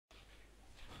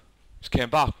just came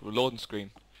back with a loading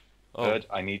screen. Oh. Bird,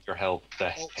 I need your help. The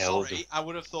hell sorry, I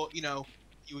would have thought, you know,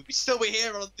 you would still be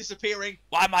here or disappearing.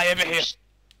 Why am I ever here?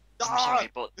 I'm sorry,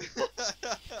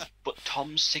 but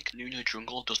Tom's sick Nuno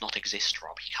Jungle does not exist,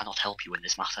 Rob. He cannot help you in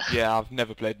this matter. Yeah, I've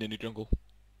never played Nunu Jungle.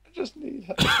 I just need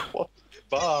help. What?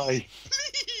 Bye.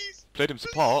 Please! Played him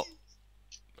support.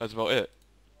 That's about it.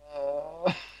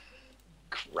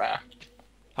 Crap.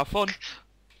 Have fun.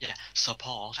 Yeah,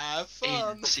 support Have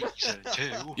fun! in season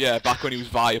 2. Yeah, back when he was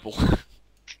viable.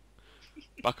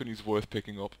 Back when he was worth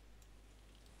picking up.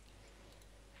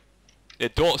 Yeah,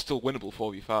 Dort's still winnable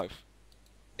 4v5.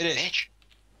 It is. Bitch.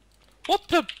 What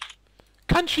the?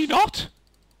 Can she not?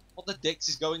 What the dicks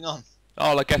is going on?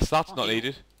 Oh, I guess that's not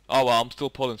needed. Oh well, I'm still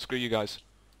pulling. Screw you guys.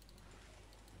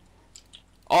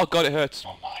 Oh god, it hurts.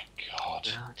 Oh my god.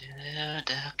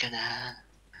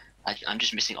 I'm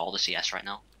just missing all the CS right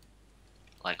now.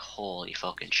 Like, holy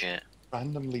fucking shit.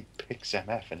 Randomly picks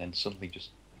MF and then suddenly just...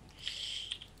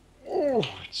 Oh,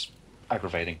 it's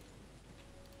aggravating.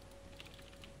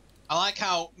 I like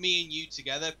how me and you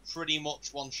together pretty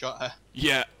much one-shot her.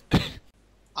 Yeah.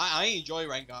 I enjoy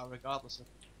Rengar regardless of...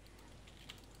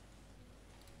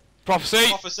 Prophecy!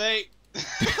 Prophecy!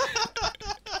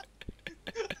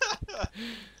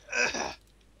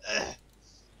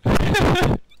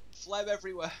 Phlegm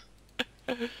everywhere.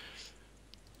 I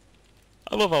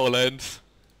love how it ends.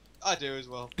 I do as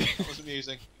well. That was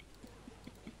amusing.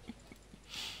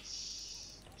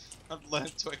 I've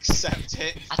learned to accept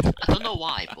it. I don't know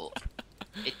why, but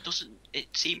it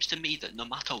seems to me that no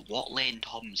matter what lane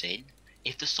Tom's in,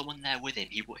 if there's someone there with him,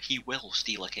 he will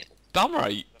steal a kill. Damn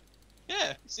right.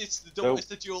 Yeah, it's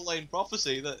the dual lane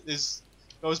prophecy that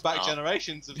goes back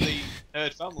generations of the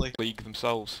Herd family. League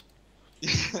themselves.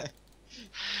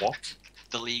 What?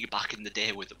 The league back in the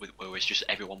day where it was just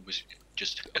everyone was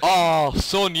just. Oh,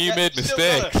 son, you made still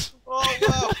got it. mistakes.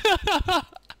 Oh wow!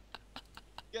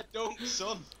 Get dunked,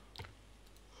 son.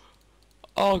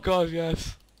 Oh god,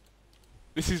 yes.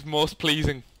 This is most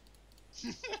pleasing.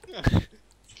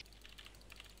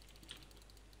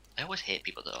 I always hate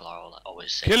people that are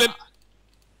always say Kill him! that.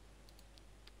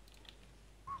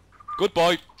 Good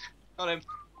boy. Got him.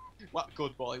 What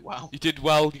good boy? Wow. You did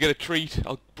well. You get a treat.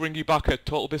 I'll bring you back a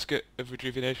total biscuit of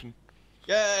rejuvenation.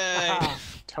 Yay!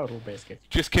 Total biscuit.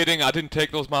 Just kidding. I didn't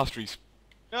take those masteries.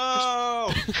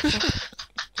 No!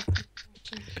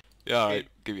 Yeah, alright.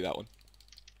 Give you that one.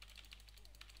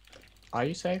 Are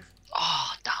you safe?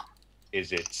 Oh damn!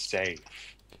 Is it safe?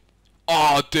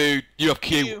 Oh, dude. You have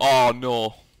Q. Q. Oh,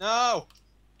 no. No!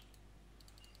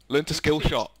 Learn to skill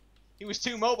shot. He was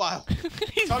too mobile.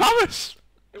 He's Paris!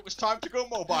 It was time to go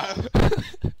mobile. Time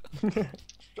to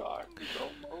go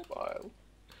mobile.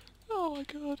 Oh my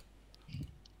god.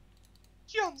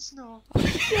 Jon Snow.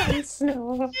 Jon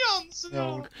Snow. Jon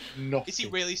Snow. No, nothing. Is he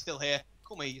really still here?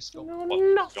 Come here, you scum. No,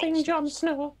 What? nothing, Jon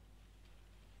Snow.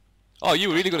 Oh, you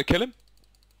were really going to kill him?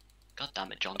 God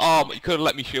damn it, John. Oh, but you could have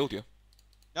let me shield you.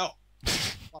 No.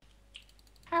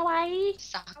 Kawaii.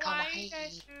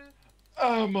 Kawaii.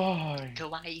 Am I?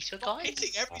 Kawaii, so guys. Hitting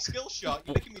every skill shot,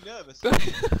 you're making me nervous.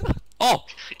 Oh!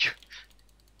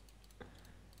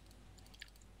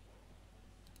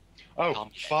 Oh,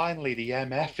 finally the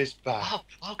MF is back.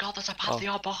 Oh god, there's a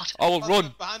Pantheon bot. Oh, well,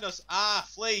 run! Behind us. Ah,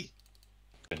 flee.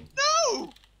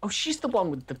 No! Oh, she's the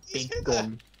one with the He's big hit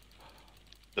gun.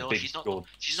 The No, big she's not. gun.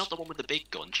 She's not the one with the big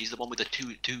gun. She's the one with the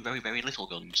two very little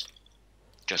guns.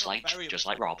 Just Not like very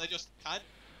Rob. They're just kind.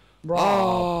 Rob.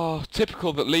 Oh,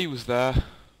 typical that Lee was there.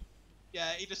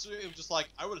 Yeah, he was just like,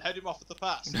 I will head him off at the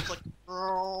pass. It's like,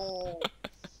 oh,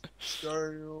 stay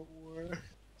away.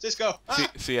 Cisco.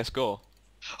 Ah! CSGO.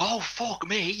 Oh fuck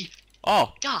me,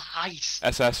 Oh, guys!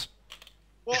 SS.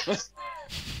 What?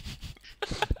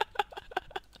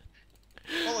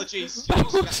 Apologies. That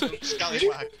was,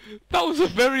 Scallywag. that was a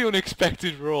very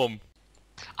unexpected roam.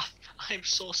 I'm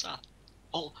so sad.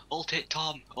 Ult it,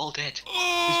 Tom. Ult it.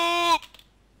 Oh!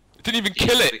 Didn't even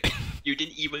kill it. You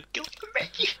didn't even kill the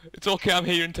minion. It's okay, I'm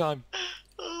here in time.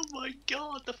 Oh my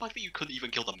god, the fact that you couldn't even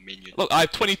kill the minion. Look, I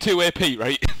have 22 AP,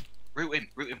 right? Root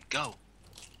him, go.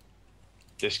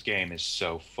 This game is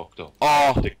so fucked up.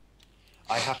 Oh,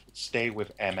 I have to stay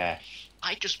with MF.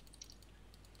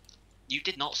 You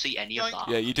did not see any of that.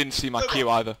 yeah, you didn't see my Q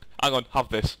either. Hang on, have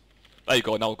this. There you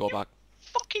go, now we'll go back.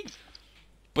 Fucking.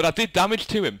 But I did damage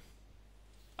to him.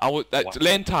 What?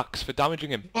 Lane tax for damaging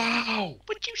him. Wow!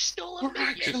 But you stole a We're minion.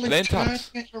 actually Lane turning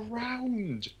taps. it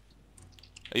around.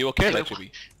 Are you okay, Hello. there,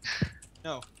 Chibby?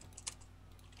 No.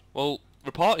 Well,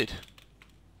 reported.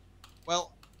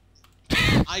 Well,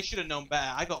 I should have known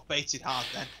better. I got baited hard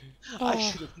then. I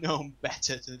should have known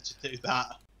better than to do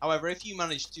that. However, if you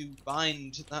manage to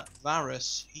bind that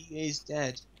Varus, he is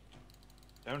dead.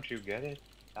 Don't you get it?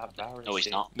 That Varus. No, he's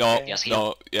is not. No, dead. Yes, he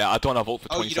no, yeah, I don't have ult for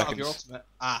Oh, 20 you don't seconds. have your ultimate.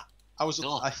 Ah, I was.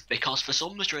 No, because for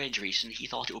some strange reason he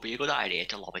thought it would be a good idea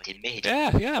to lob it in mid.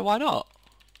 Yeah, yeah, why not?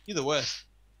 You're the worst.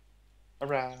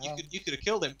 Around. You could have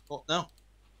killed him, but no.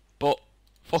 But,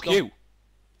 fuck gone. you.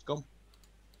 It's gone.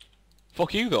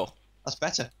 Fuck you, though. That's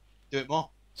better. Do it more.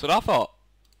 That's what I thought.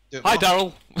 Do it Hi,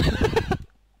 more. Daryl.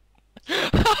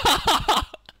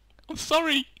 I'm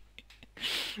sorry.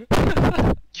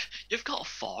 You've got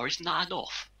 4, isn't that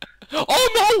enough?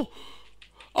 Oh,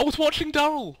 no! I was watching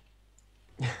Daryl.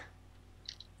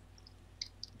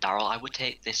 Daryl, I would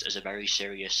take this as a very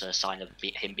serious sign of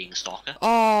him being a stalker.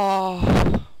 Oh. Got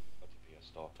to be a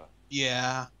stalker.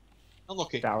 Yeah.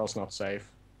 Unlucky. Daryl's not safe.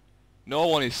 No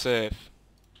one is safe.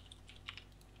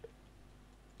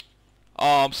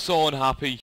 Oh, I'm so unhappy.